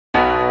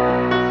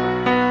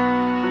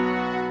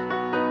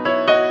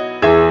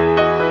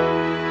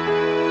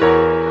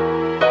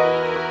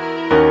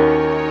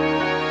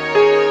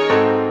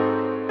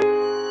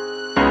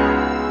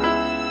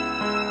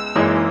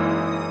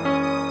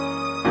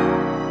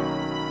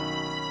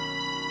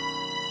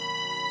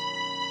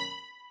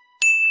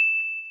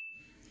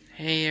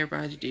Hey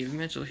everybody, David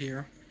Mitchell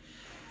here.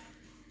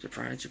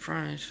 Surprise,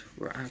 surprise,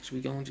 we're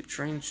actually going to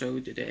train show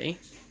today.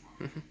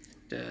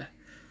 The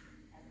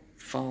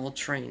fall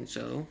train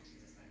show.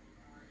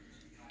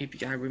 If you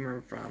guys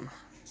remember from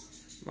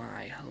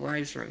my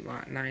live stream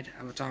last night,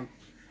 I was talking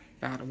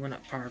about the one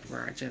up part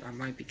where I said I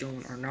might be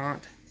going or not.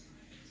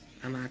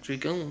 I'm actually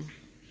going.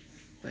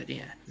 But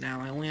yeah,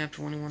 now I only have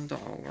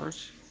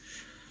 $21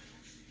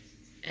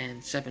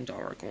 and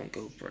 $7 going to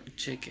go for the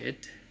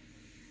ticket.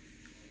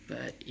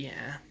 But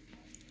yeah,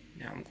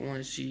 now I'm going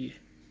to see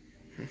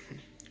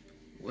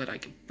what I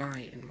could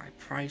buy in my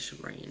price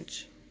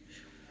range.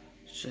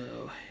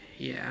 So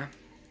yeah,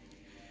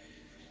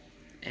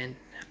 and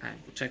I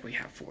will technically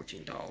have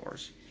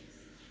 $14,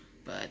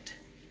 but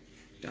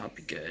that'll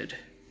be good.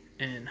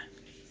 And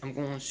I'm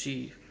going to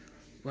see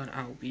what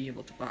I'll be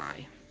able to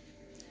buy,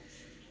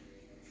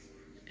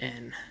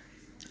 and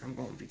I'm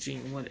going to be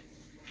seeing what it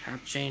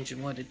have changed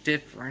and what is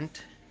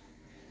different.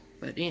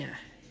 But yeah,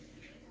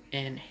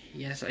 and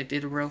yes, I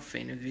did a real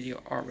famous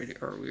video already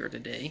earlier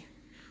today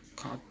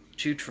called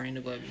 2 Train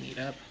to Love Meet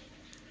Up.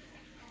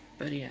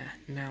 But yeah,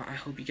 now I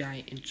hope you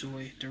guys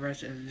enjoy the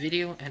rest of the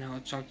video, and I'll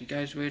talk to you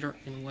guys later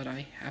in what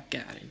I have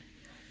gotten.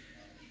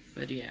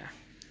 But yeah,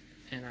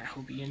 and I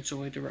hope you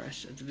enjoy the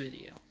rest of the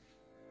video.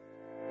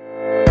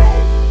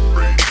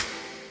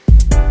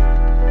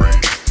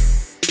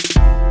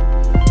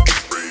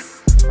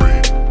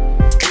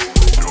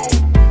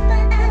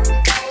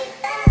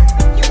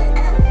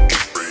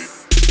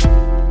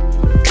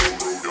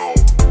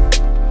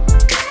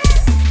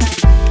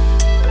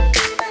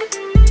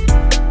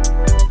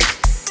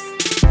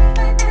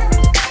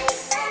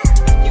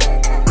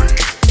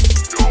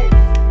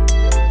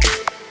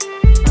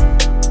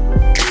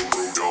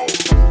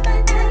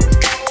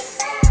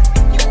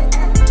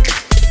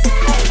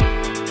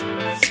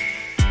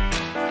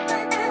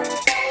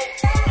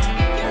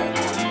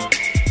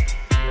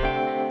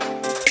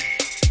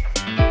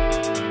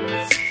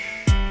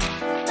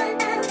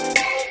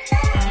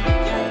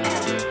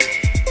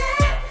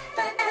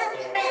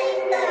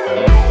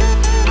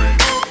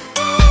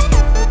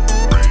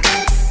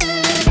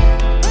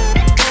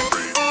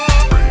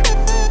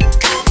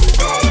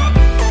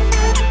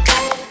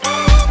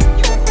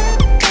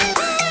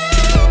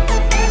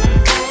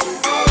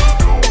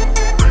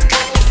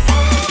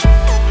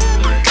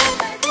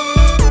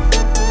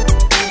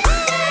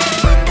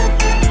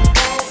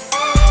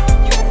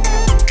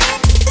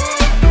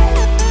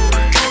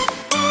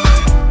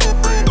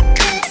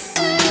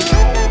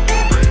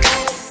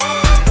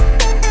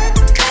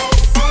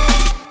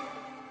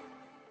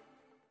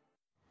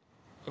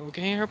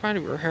 Okay everybody,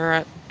 we're here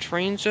at the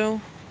train show.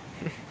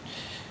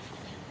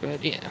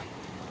 But yeah,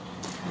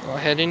 we're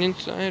heading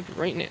inside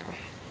right now.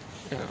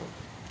 Now,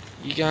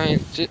 you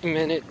guys sit a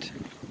minute.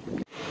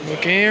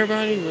 Okay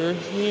everybody, we're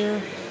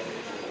here.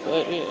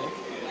 But yeah.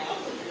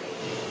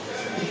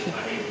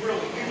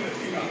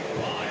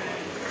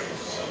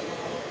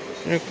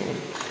 Okay.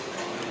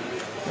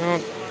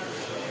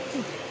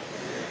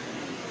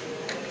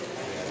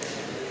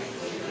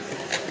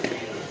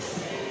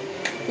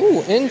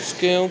 Ooh, N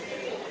scale.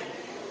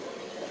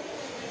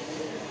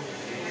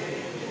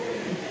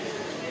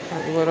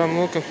 What I'm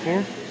looking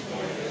for.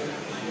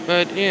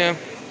 But yeah.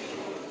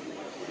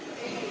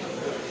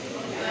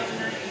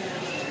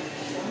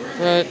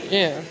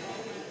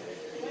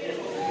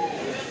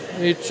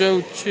 It's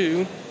so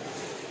too.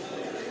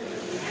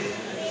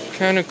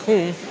 Kinda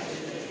cool.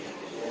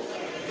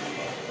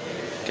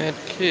 Got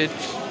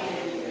kids.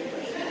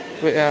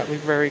 But that was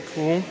very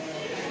cool.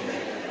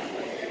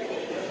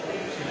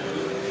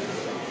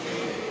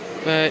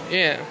 But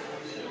yeah.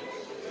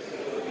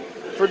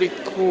 Pretty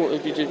cool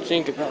if you just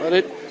think about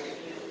it.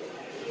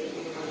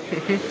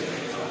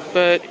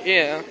 But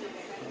yeah.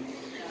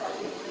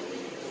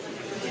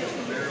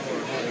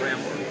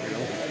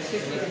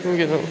 Look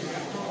at them.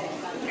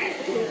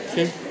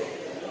 See?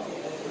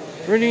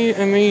 Pretty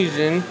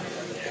amazing.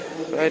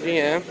 But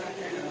yeah.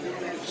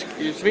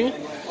 Excuse me.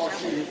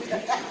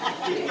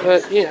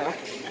 But yeah.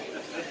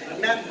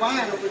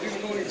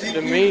 It's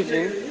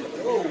amazing.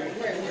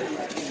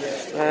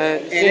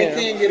 And it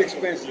can get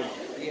expensive.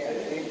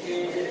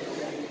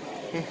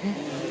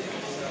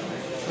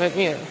 But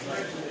yeah.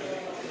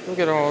 Look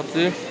at all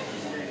too.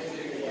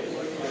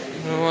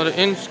 A lot of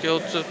in-scale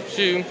stuff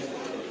too.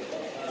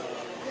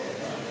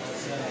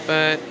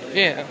 But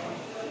yeah.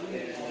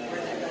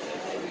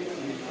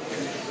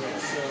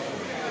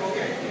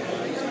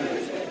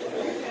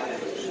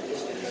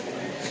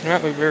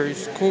 That was very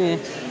cool.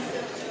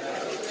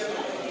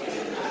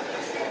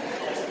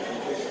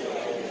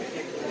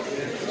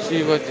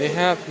 See what they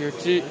have here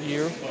too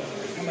here.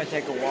 I'm gonna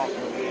take a walk.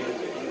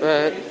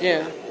 But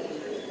yeah.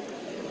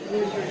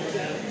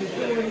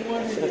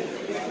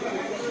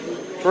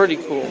 Pretty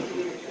cool.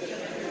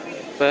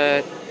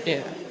 But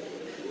yeah.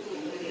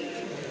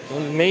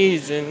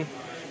 Amazing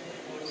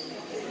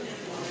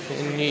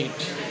and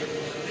neat.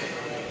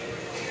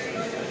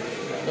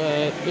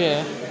 But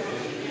yeah.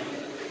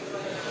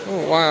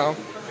 Oh wow.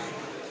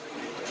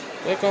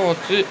 They're gonna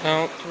sit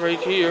out right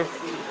here.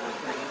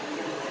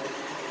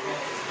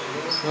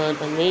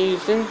 But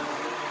amazing.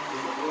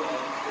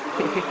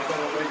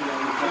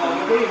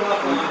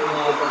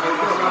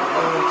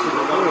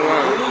 Oh,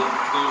 wow.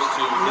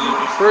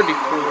 Pretty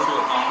cool.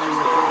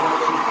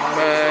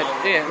 But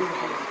yeah.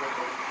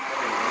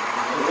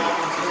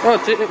 Oh,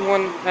 did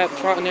one at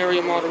Charleston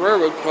Area Model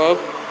Railroad Club.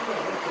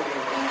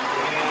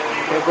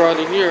 I brought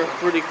it here.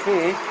 Pretty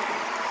cool.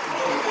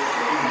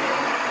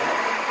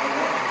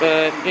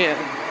 But yeah.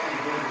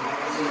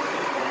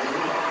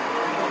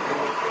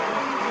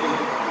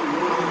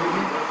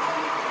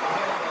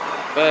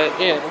 But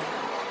yeah.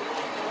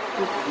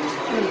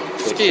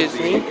 Excuse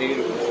me.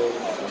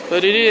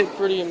 But it is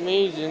pretty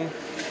amazing.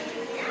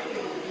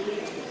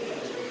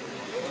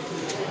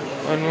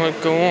 I don't know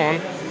what go on.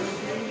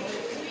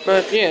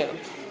 But yeah.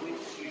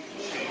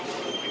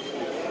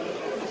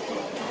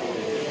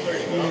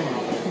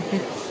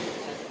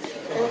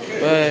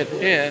 But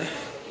yeah.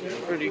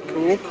 Pretty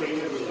cool.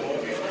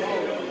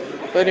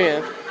 But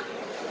yeah.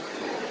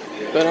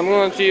 But I'm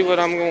going to see what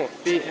I'm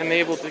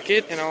able to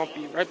get, and I'll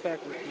be right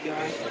back with you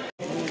guys.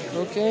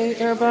 Okay,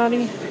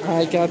 everybody,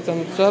 I got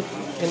them stuff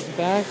in the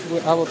back.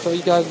 I will tell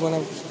you guys when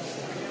I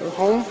go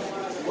home.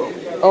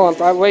 Oh, and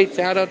by the way,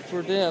 shout out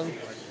for them.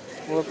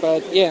 Well,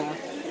 but yeah,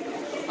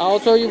 I'll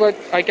tell you what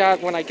I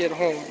got when I get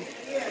home.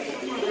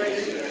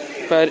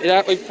 But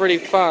that was pretty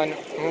fun,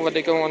 what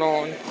they going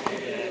on.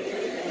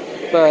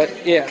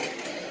 But yeah,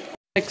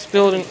 next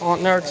building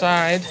on our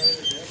side.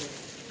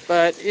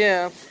 But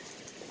yeah,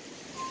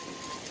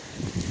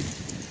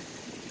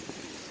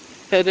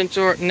 heading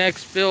to our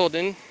next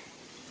building.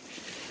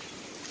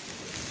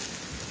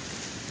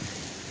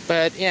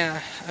 But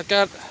yeah, I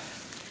got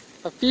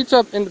a few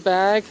stuff in the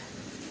bag.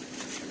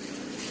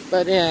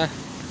 But yeah,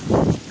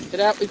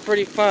 it'll be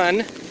pretty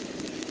fun.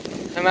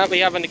 I might be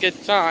having a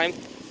good time.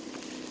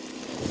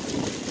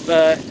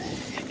 But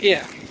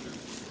yeah,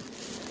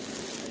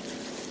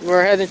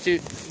 we're heading to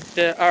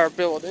our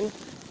building.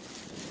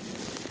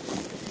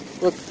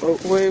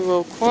 We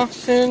will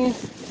crossing.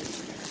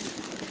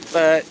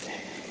 But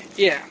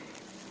yeah.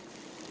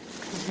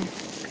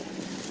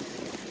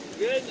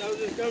 Good? I was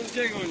just coming to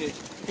check on you.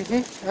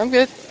 I'm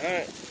good.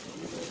 Alright.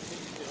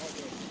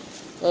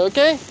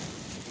 Okay.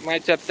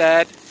 Might step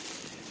that.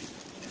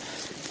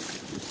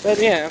 But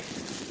yeah.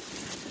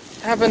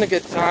 Having a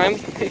good time.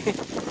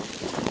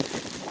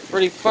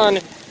 Pretty fun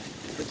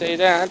to say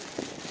that.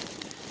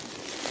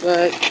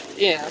 But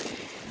yeah.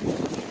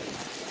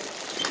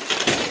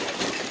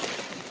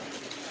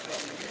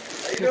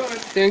 How you doing?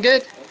 Doing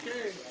good?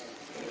 Okay.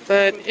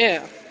 But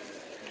yeah.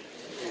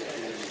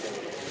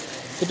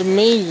 It's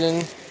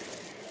amazing.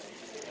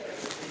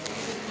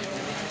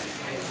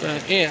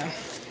 But yeah.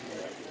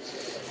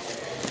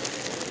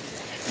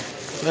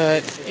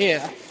 But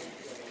yeah.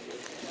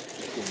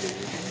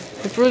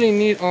 It's really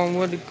neat on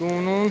what is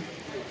going on.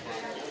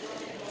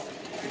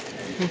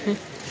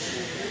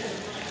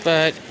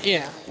 But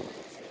yeah.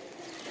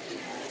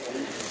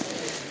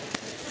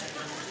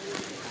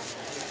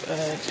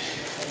 But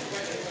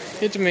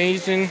it's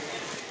amazing.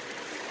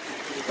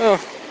 Oh,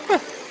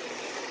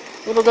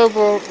 it'll go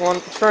for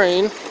one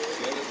train.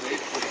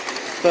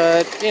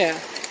 But yeah,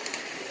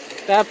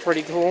 that's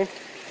pretty cool.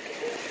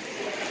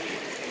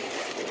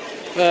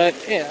 But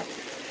yeah,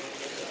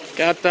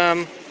 got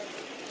them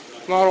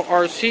model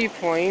RC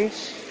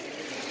planes.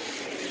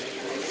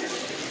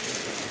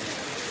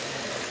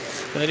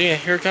 But yeah,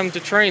 here comes the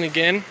train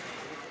again.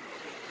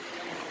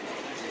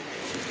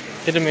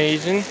 It's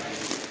amazing.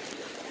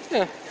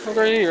 Yeah, look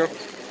right here.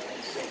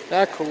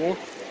 That cool.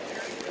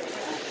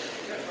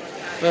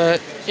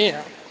 But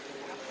yeah,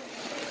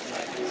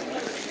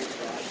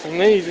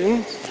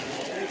 amazing.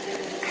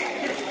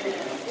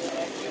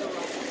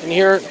 And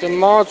here the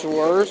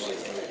modulars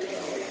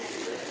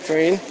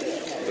train.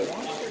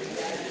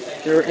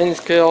 Their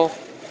in-scale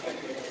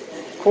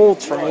cool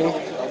train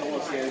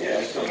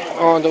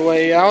on the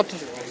way out.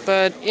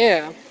 But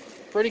yeah,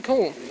 pretty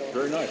cool.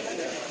 Very nice.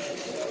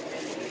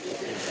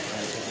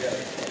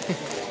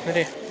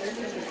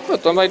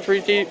 Look, somebody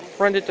 3D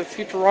printed the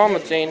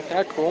Futurama scene.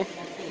 That cool.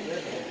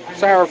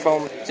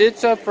 Styrofoam.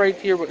 It's up right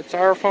here with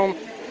styrofoam.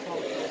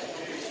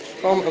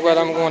 What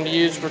I'm going to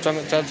use for some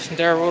of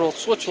their little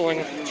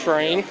Switzerland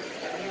train.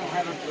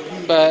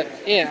 But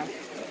yeah.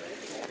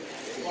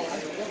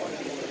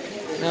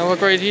 Now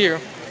look right here.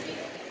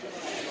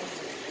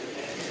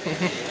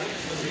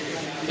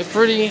 It's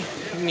pretty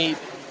neat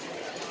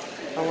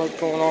on what's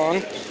going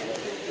on.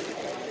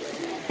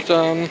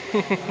 Some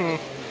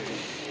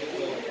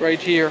right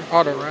here,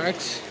 auto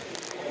racks.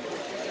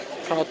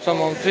 Caught some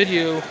on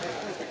video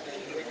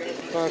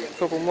a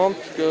couple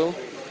months ago.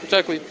 It's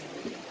actually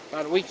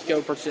about a week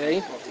ago per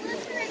se.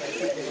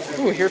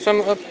 Ooh, here's some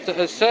up to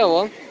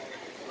Acela.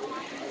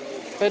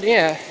 But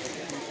yeah,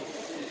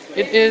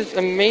 it is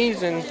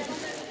amazing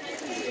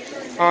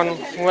on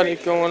what is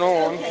going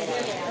on.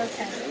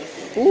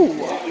 Ooh,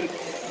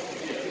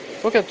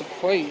 look at the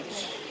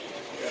plates.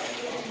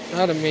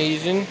 Not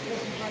amazing.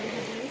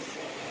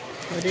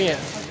 But yeah,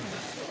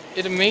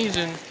 it's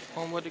amazing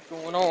on what is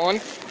going on.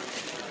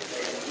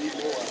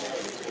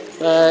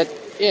 But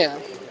yeah.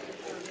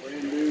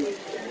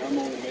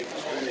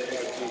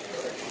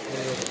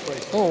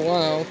 Oh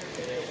wow.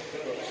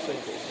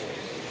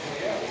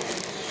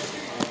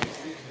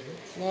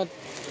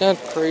 Not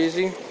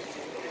crazy,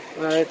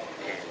 but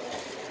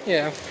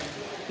yeah.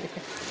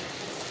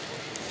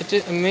 It's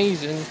just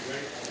amazing.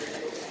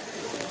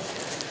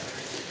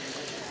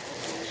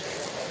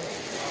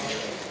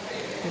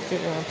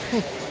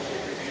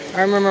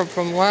 I remember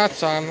from last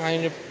time I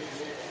ended up,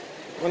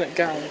 when it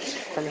got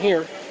from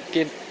here,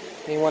 get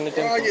me one of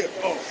them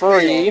for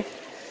free.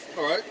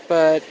 Alright.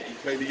 But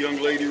Pay the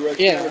young lady right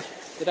yeah, there.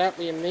 so that'd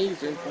be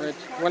amazing. But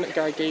one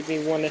guy gave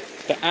me one of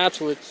the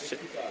actual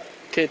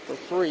kid for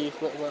free,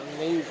 what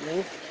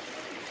amazing.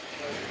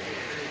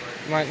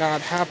 Might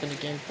not happen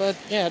again, but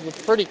yeah, it was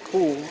pretty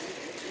cool.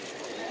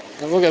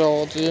 And look at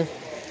all too.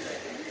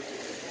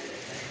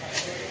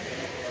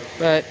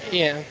 But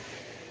yeah,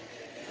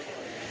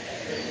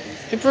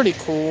 it's pretty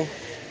cool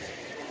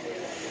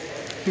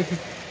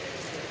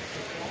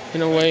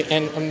in a way,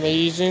 and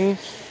amazing.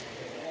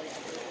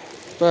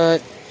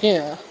 But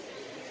yeah,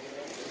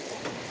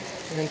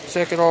 and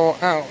check it all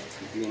out.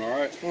 You doing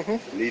alright?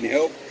 Mm-hmm. Need any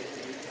help?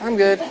 I'm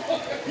good.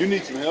 You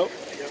need some help?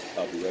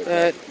 I'll be right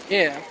But back.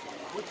 yeah,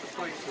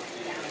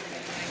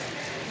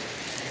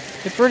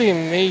 it's pretty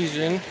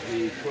amazing.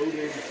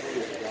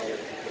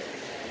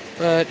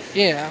 But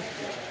yeah,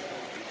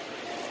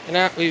 and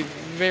that was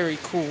very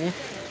cool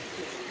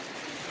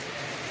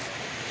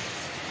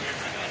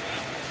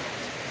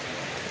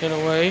in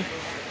a way.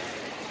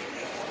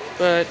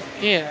 But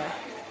yeah,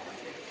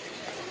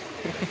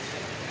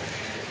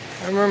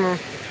 I remember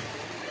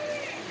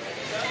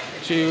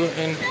too,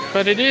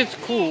 but it is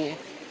cool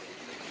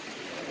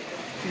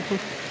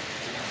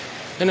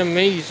and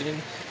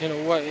amazing in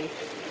a way.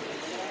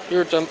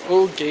 Here's some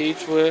old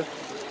gauge where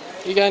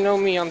you gotta know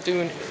me. I'm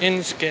doing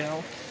in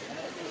scale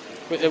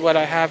with what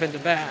I have in the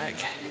bag.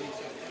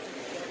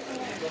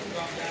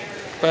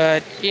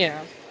 But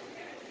yeah,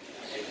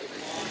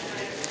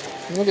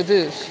 look at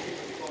this.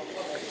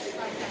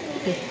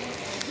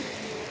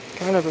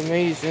 Kind of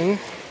amazing.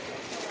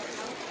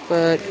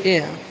 But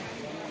yeah.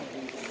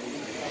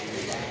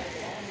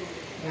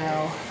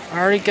 Now I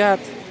already got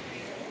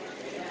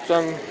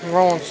some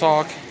rolling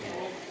stock.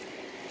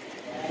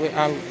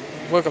 I'm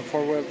looking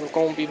for where we're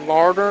going to be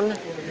modern.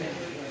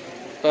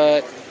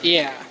 But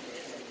yeah.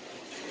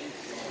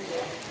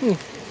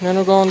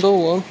 Nano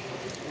gondola.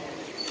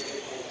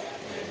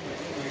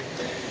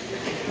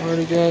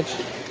 Already got.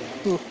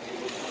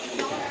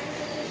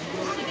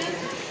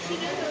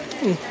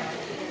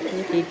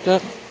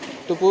 That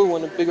the blue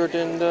one is bigger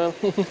than the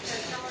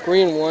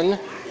green one.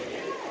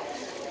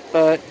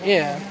 But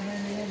yeah,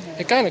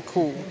 it's kind of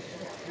cool.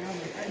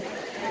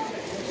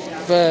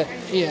 But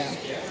yeah.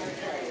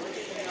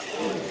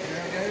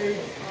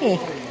 Oh,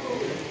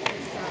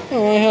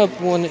 I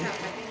have one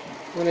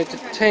of the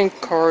tank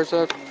cars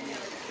up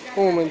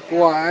home in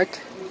black.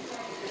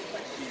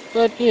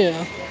 But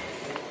yeah,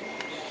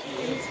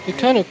 it's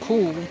kind of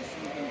cool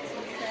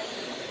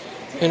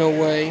in a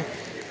way.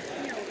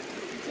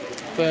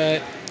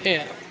 But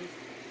yeah,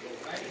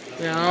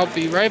 now I'll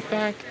be right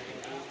back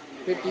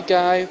with you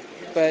guys.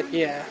 But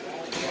yeah.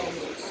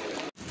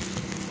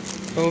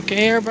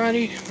 Okay,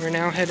 everybody, we're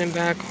now heading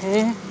back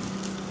home.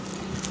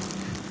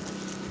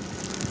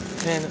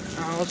 And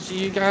I'll see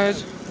you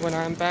guys when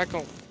I'm back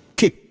home.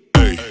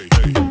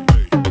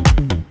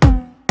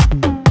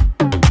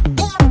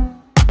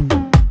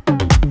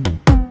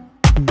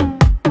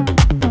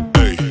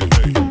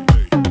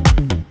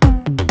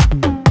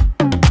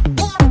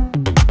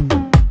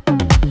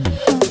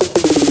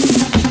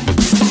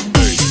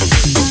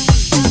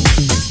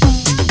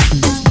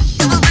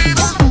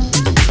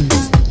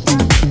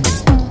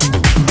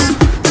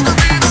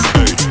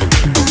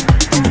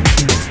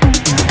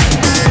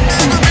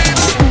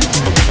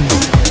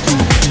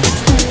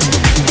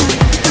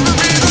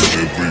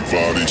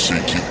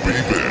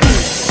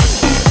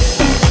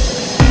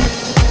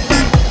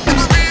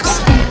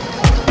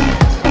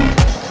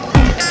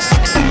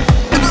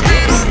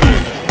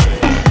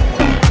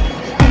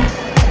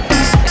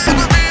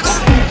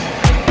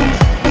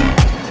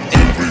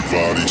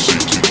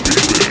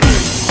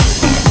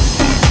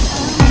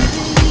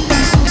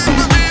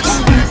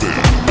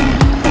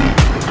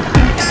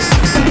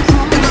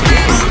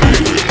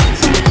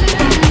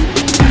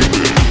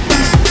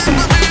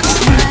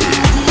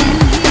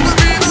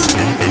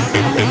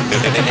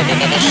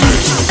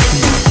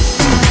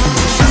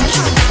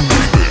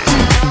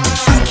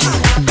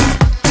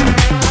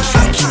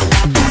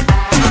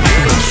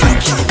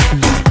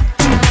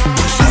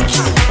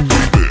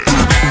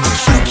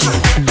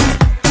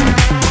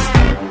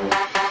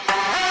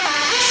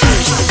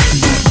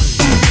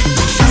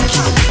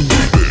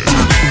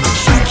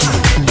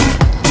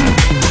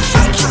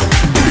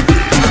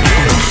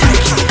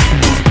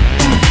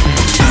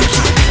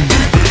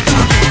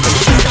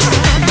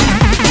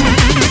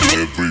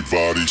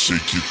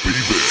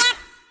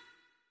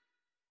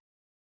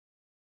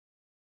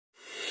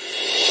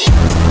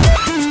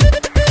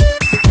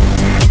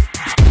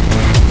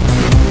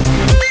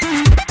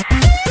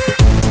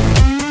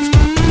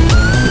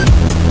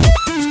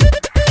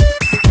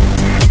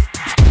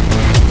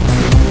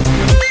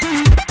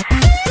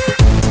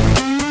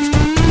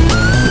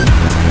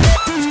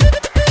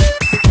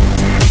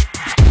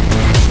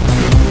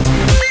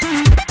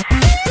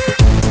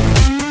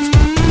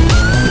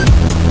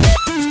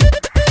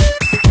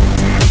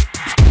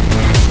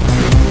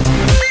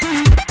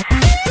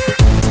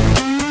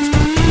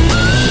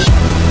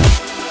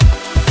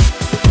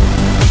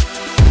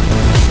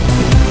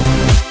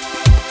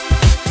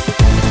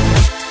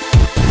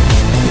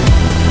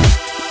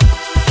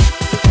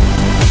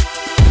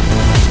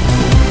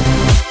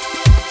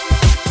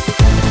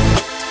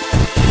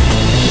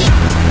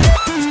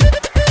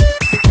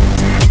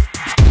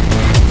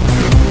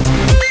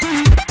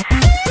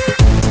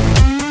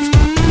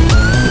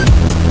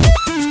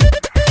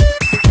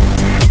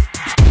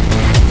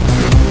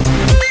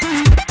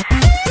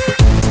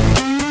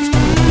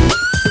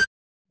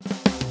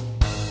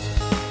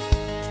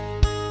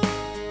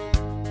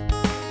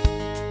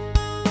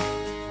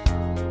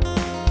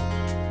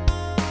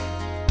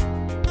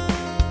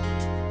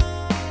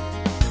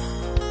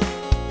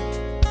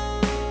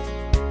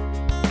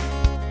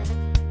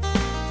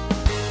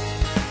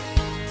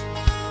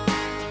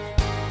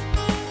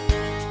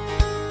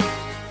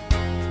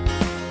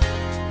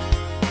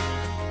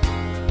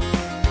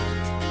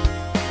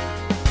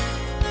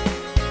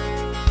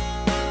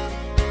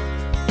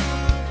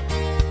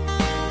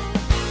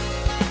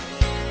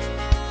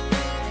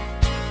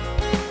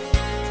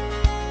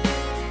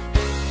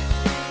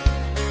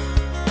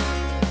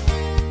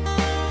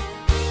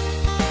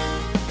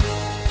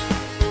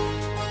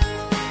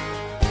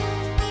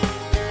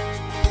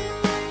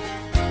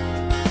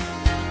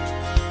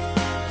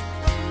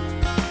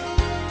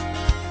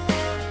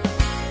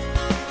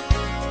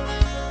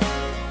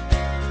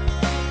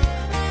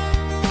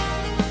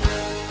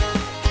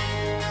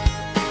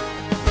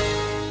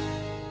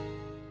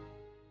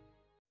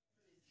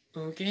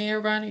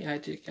 everybody, I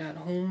just got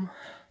home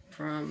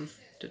from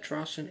the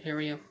Charleston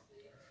area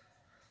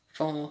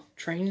fall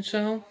train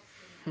show.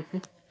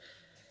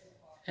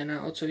 And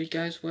I'll tell you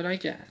guys what I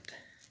got.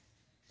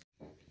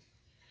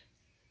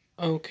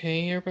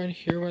 Okay, everybody,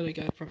 here what I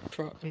got from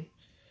Charleston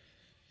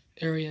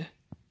area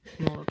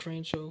model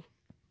train show.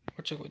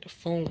 I'll check with the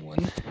phone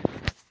one.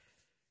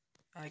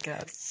 I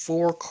got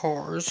 4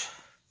 cars,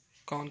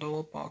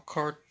 gondola,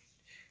 box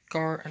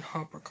car, and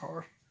hopper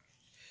car.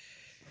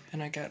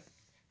 And I got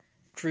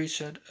 3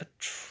 set of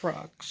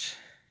trucks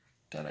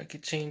that I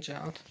could change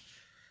out.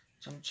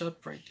 Some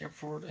up right there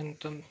for it, and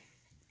the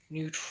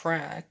new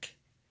track.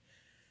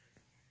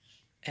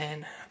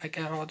 And I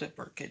got all the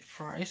birthday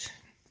price.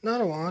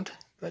 Not a lot,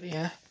 but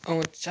yeah. Oh,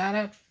 and shout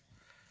out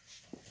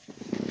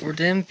for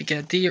them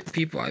because the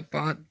people I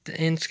bought the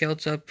end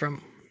scouts up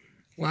from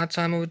last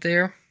time over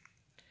there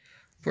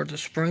for the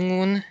spring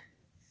one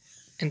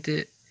and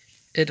the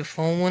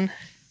fall one.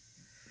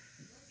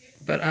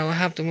 But I will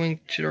have the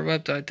link to their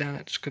website down at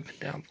the description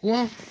down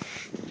below,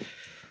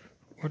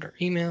 or their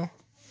email.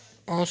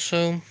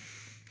 Also,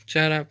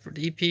 shout out for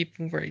the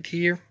people right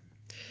here.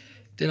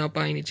 Did not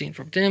buy anything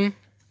from them,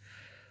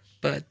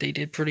 but they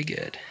did pretty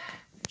good.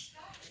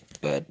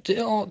 But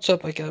the all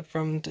stuff I got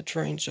from the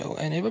train show,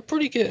 and it was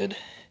pretty good.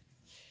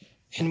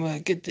 And what a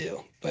good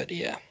deal. But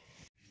yeah.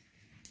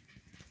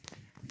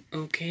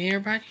 Okay,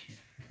 everybody.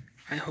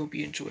 I hope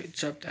you enjoyed the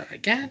stuff that I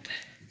got.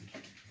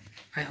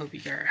 I hope you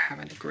guys are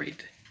having a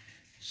great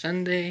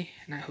Sunday,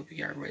 and I hope you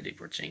guys are ready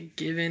for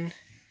Thanksgiving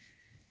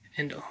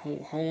and the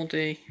whole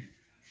holiday.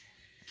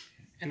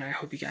 And I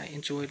hope you guys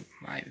enjoyed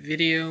my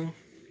video.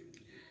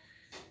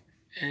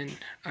 And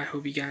I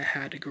hope you guys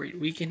had a great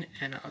weekend,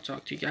 and I'll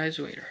talk to you guys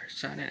later.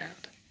 Signing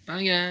out.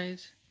 Bye,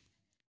 guys.